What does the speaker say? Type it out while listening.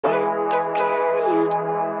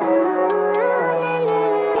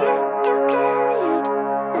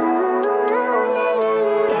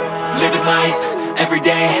every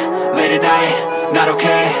day, late at night, not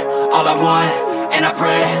okay. All I want, and I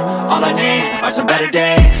pray, all I need are some better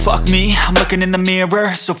days. Fuck me, I'm looking in the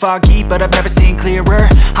mirror, so foggy, but I've never seen clearer.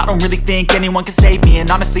 I don't really think anyone can save me, and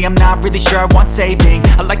honestly I'm not really sure I want saving.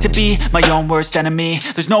 I like to be my own worst enemy.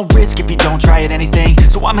 There's no risk if you don't try at anything,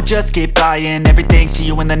 so I'ma just keep buying everything. See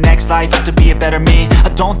you in the next life, have to be a better me. I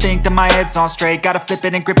don't think that my head's on straight, gotta flip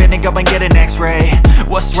it and grip it and go and get an x-ray.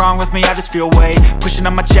 What's wrong with me? I just feel weight pushing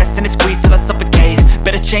on my chest and it squeezes till I suffocate.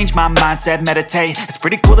 Better change my mindset, meditate. It's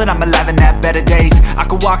pretty cool that I'm alive and have better days. I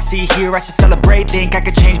could walk, see, hear, I should celebrate. Think I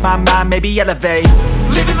could change my mind, maybe elevate.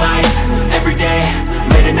 Living life, every day,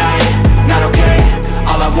 late at night, not okay.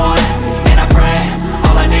 All I want, and I pray,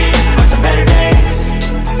 all I need are some better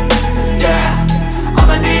days. Yeah, all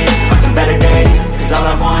I need are some better days. Cause all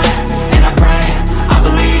I want, and I pray, I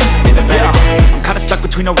believe in the better days. I'm kinda stuck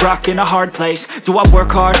between a rock and a hard place. Do I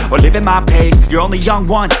work hard or live at my pace? You're only young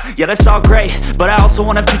once, yeah that's all great, but I also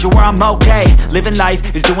want a future where I'm okay. Living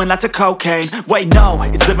life is doing lots of cocaine. Wait no,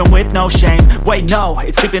 it's living with no shame. Wait no,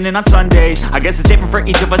 it's sleeping in on Sundays. I guess it's different for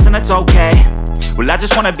each of us and that's okay. Well I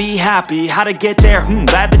just wanna be happy, how to get there?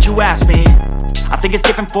 Glad that you asked me. I think it's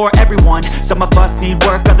different for everyone. Some of us need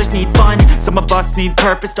work, others need fun. Some of us need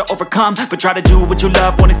purpose to overcome. But try to do what you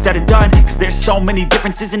love when it's said and done. Cause there's so many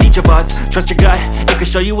differences in each of us. Trust your gut, it can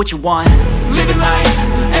show you what you want. Living life,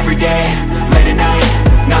 every day, late at night,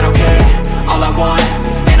 not okay. All I want,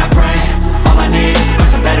 and I pray, all I need are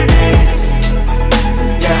some better days.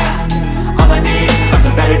 Yeah, all I need are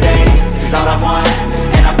some better days. Cause all I want,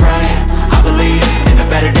 and I pray, I believe in the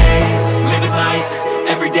better days. Living life,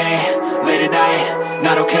 every day, late at night,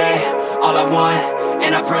 not okay. All I want,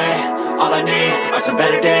 and I pray, all I need are some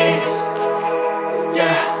better days.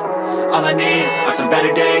 Yeah, all I need are some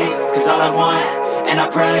better days. Cause all I want, and I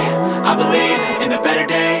pray, I believe in the better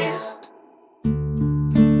days.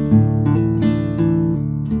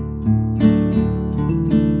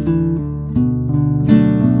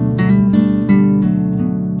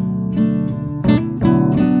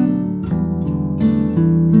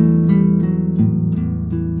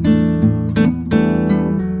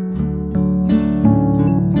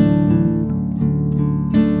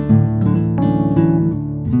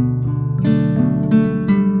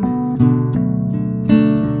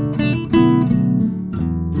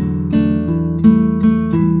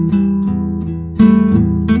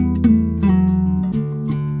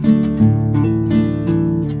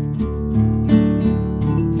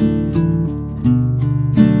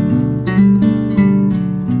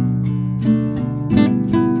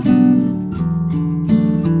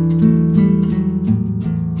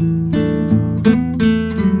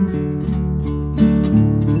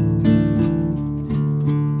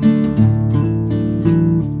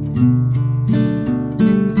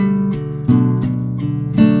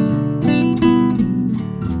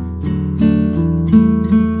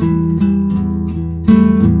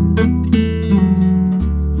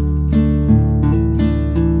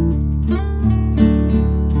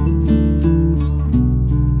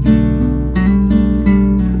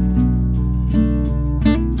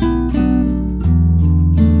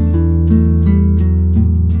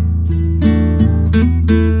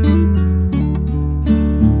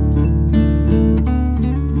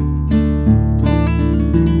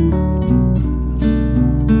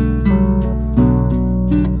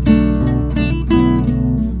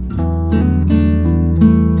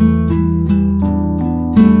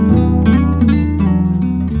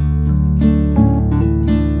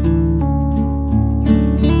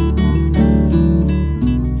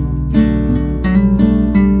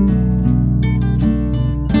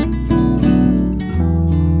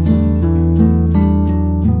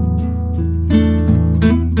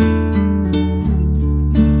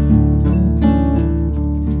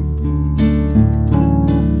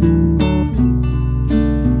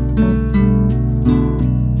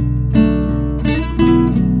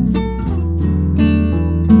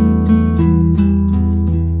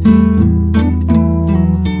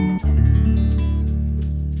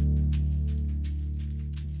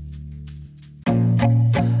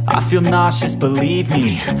 I feel nauseous, believe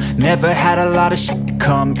me. Never had a lot of shit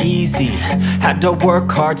come easy. Had to work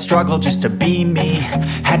hard, struggle just to be me.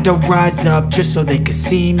 Had to rise up just so they could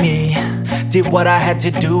see me. Did what I had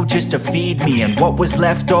to do just to feed me, and what was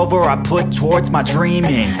left over I put towards my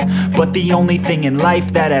dreaming. But the only thing in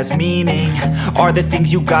life that has meaning are the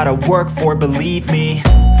things you gotta work for, believe me.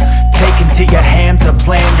 Take into your hands a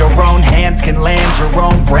plan, your own hands can land your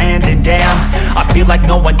own brand. And damn, I feel like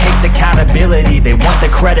no one takes accountability. They want the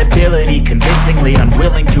credibility, convincingly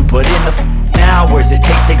unwilling to put in the hours it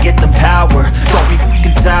takes to get some power. Don't be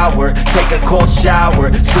f***ing sour, take a cold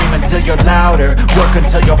shower. Scream until you're louder, work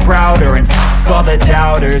until you're prouder. And f*** all the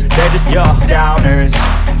doubters, they're just your downers.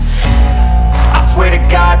 I swear to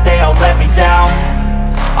God they all let me down.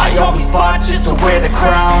 I always fought just to wear the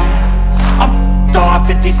crown. I'm f***ed off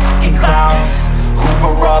at these f***ing clowns who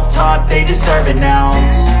were all taught they deserve an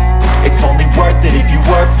ounce. It's only worth it if you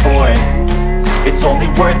work for it. It's only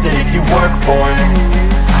worth it if you work for it.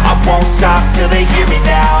 I won't stop till they hear me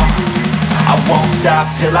now. I won't stop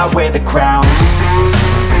till I wear the crown.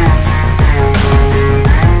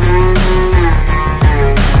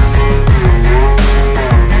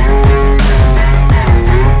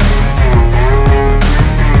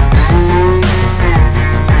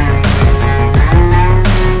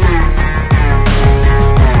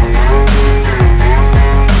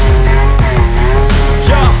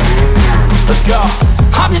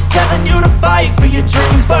 I'm just telling you to fight for your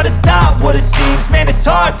dreams, but it's not what it seems. Man, it's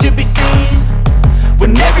hard to be seen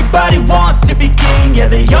when everybody wants to be king. Yeah,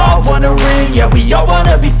 they all wanna ring, yeah, we all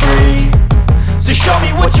wanna be free. So show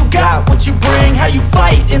me what you got, what you bring, how you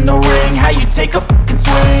fight in the ring, how you take a fucking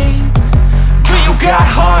swing. Do you got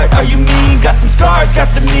heart, are you mean? Got some scars, got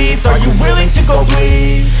some needs, are you willing to go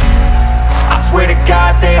bleed? I swear to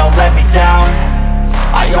God they all let me down.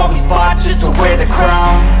 I always fought just to wear the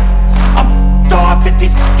crown. I'm off at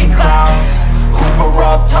these fucking clowns who were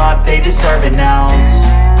all taught they deserve an ounce.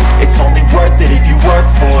 It's only worth it if you work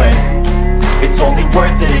for it. It's only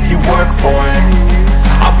worth it if you work for it.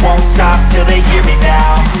 I won't stop till they hear me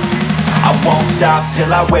now. I won't stop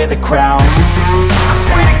till I wear the crown. I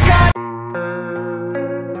swear to God.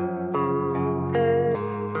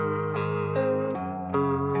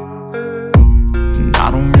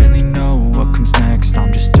 I don't really know what comes next.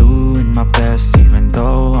 I'm just doing my best, even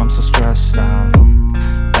though I'm so stressed out.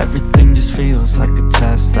 Everything just feels like a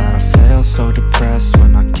test that I fail, so depressed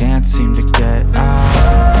when I can't seem to get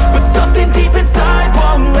out. But something deep inside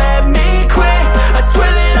won't let me quit. I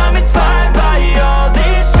swear that I'm inspired by all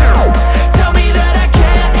this shit. Tell me that I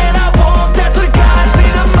can and I won't. That's what guides me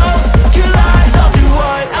the most. Your lies, I'll do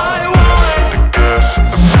what I want. The gas in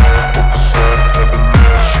the back of the sun, never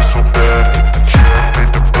leaves. She's so bad, hit the gym,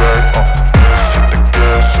 made the right. Hit the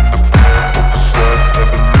gas in the back of the sun,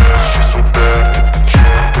 never leaves. She's so bad,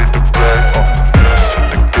 hit the gym, made the right. Hit the gas in the back of the sun,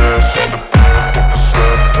 never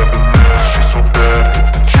leaves. She's so bad, hit the gym,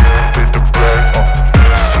 made the right. Hit the gas in the back of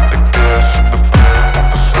the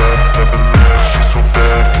sun, never leaves. She's so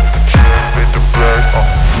bad, hit the gym, made the right.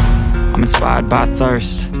 I'm inspired by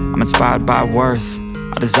thirst, I'm inspired by worth.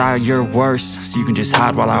 I desire your worst, so you can just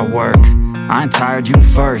hide while I work. I ain't tired, you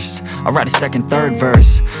first. I'll write a second, third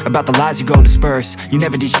verse about the lies you go disperse. You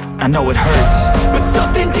never did shit, I know it hurts. But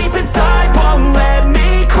something deep inside